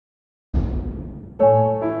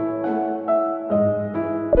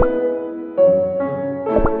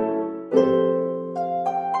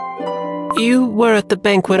You were at the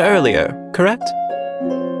banquet earlier, correct?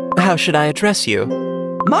 How should I address you?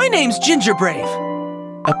 My name's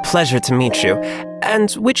Gingerbrave. A pleasure to meet you. And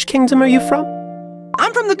which kingdom are you from?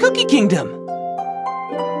 I'm from the Cookie Kingdom.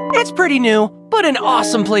 It's pretty new, but an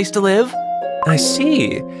awesome place to live. I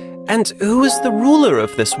see. And who is the ruler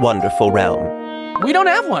of this wonderful realm? We don't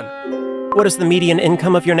have one. What is the median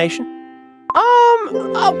income of your nation?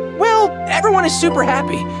 Well, everyone is super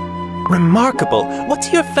happy. Remarkable. What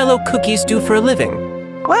do your fellow cookies do for a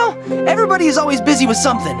living? Well, everybody is always busy with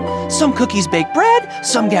something. Some cookies bake bread,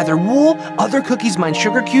 some gather wool, other cookies mine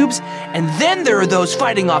sugar cubes, and then there are those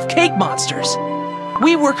fighting off cake monsters.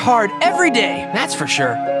 We work hard every day, that's for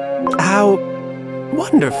sure. How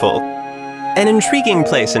wonderful. An intriguing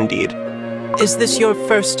place indeed. Is this your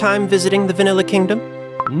first time visiting the Vanilla Kingdom?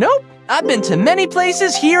 Nope, I've been to many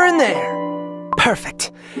places here and there.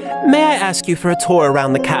 Perfect. May I ask you for a tour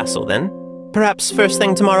around the castle, then? Perhaps first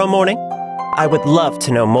thing tomorrow morning? I would love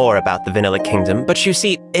to know more about the Vanilla Kingdom, but you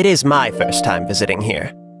see, it is my first time visiting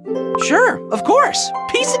here. Sure, of course.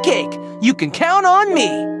 Piece of cake. You can count on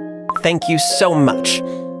me. Thank you so much.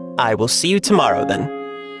 I will see you tomorrow, then.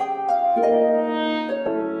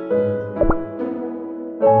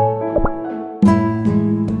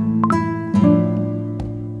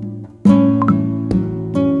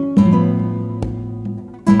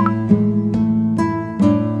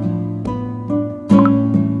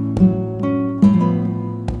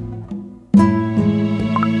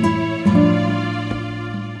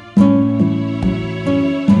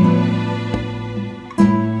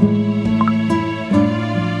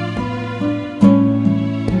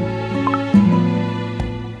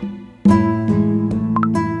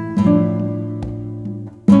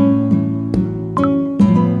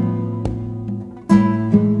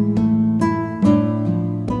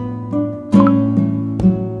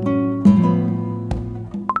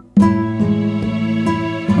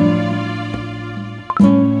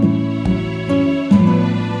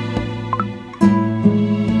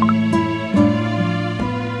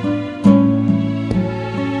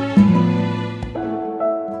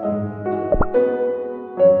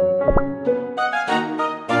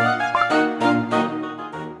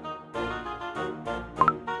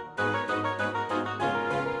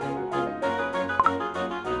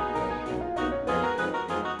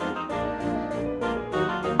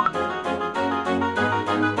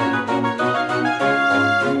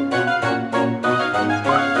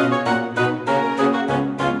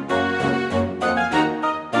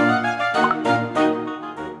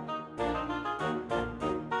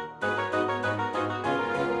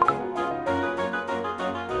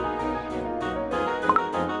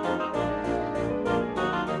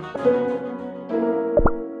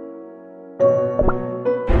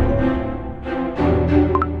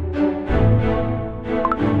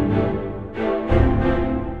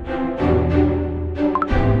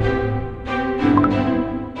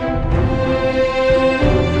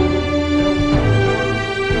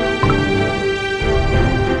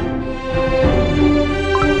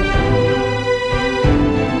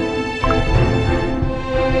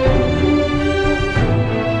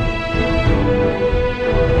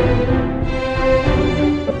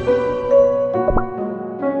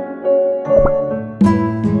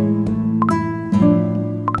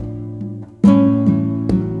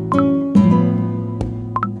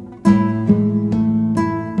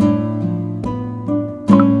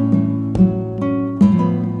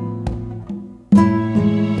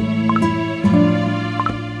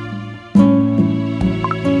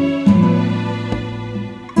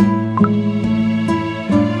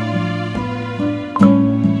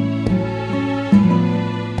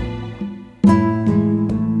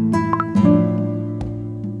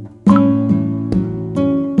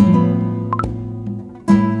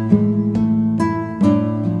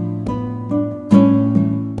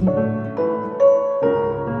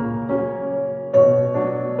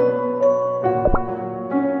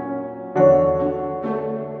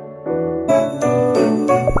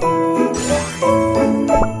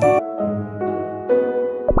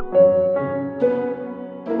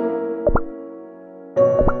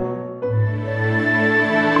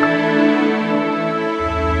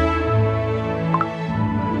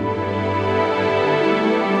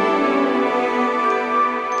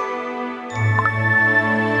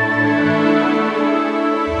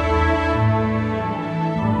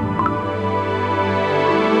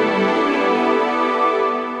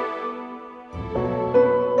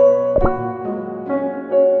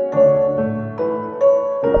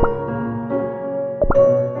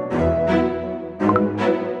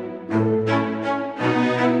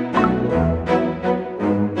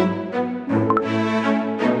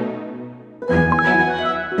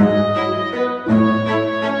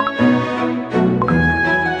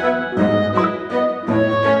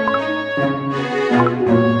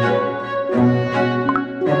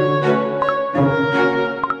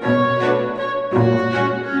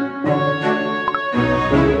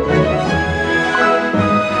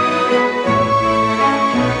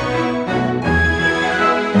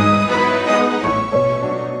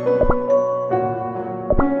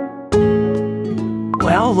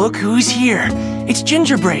 look who's here. It's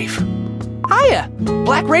Ginger Brave. Hiya!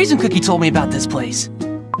 Black Raisin Cookie told me about this place.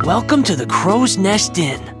 Welcome to the Crow's Nest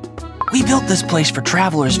Inn. We built this place for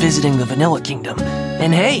travelers visiting the Vanilla Kingdom.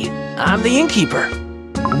 And hey, I'm the innkeeper.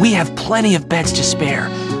 We have plenty of beds to spare.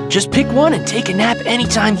 Just pick one and take a nap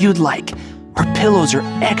anytime you'd like. Our pillows are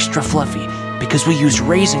extra fluffy because we use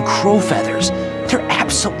raisin crow feathers. They're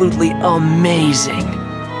absolutely amazing.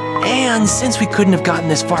 And since we couldn't have gotten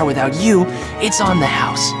this far without you, it's on the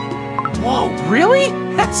house. Whoa, really?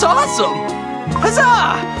 That's awesome! Huzzah!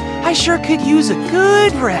 I sure could use a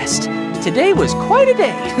good rest. Today was quite a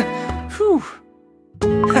day. Whew.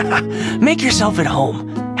 Make yourself at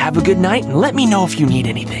home. Have a good night and let me know if you need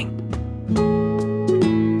anything.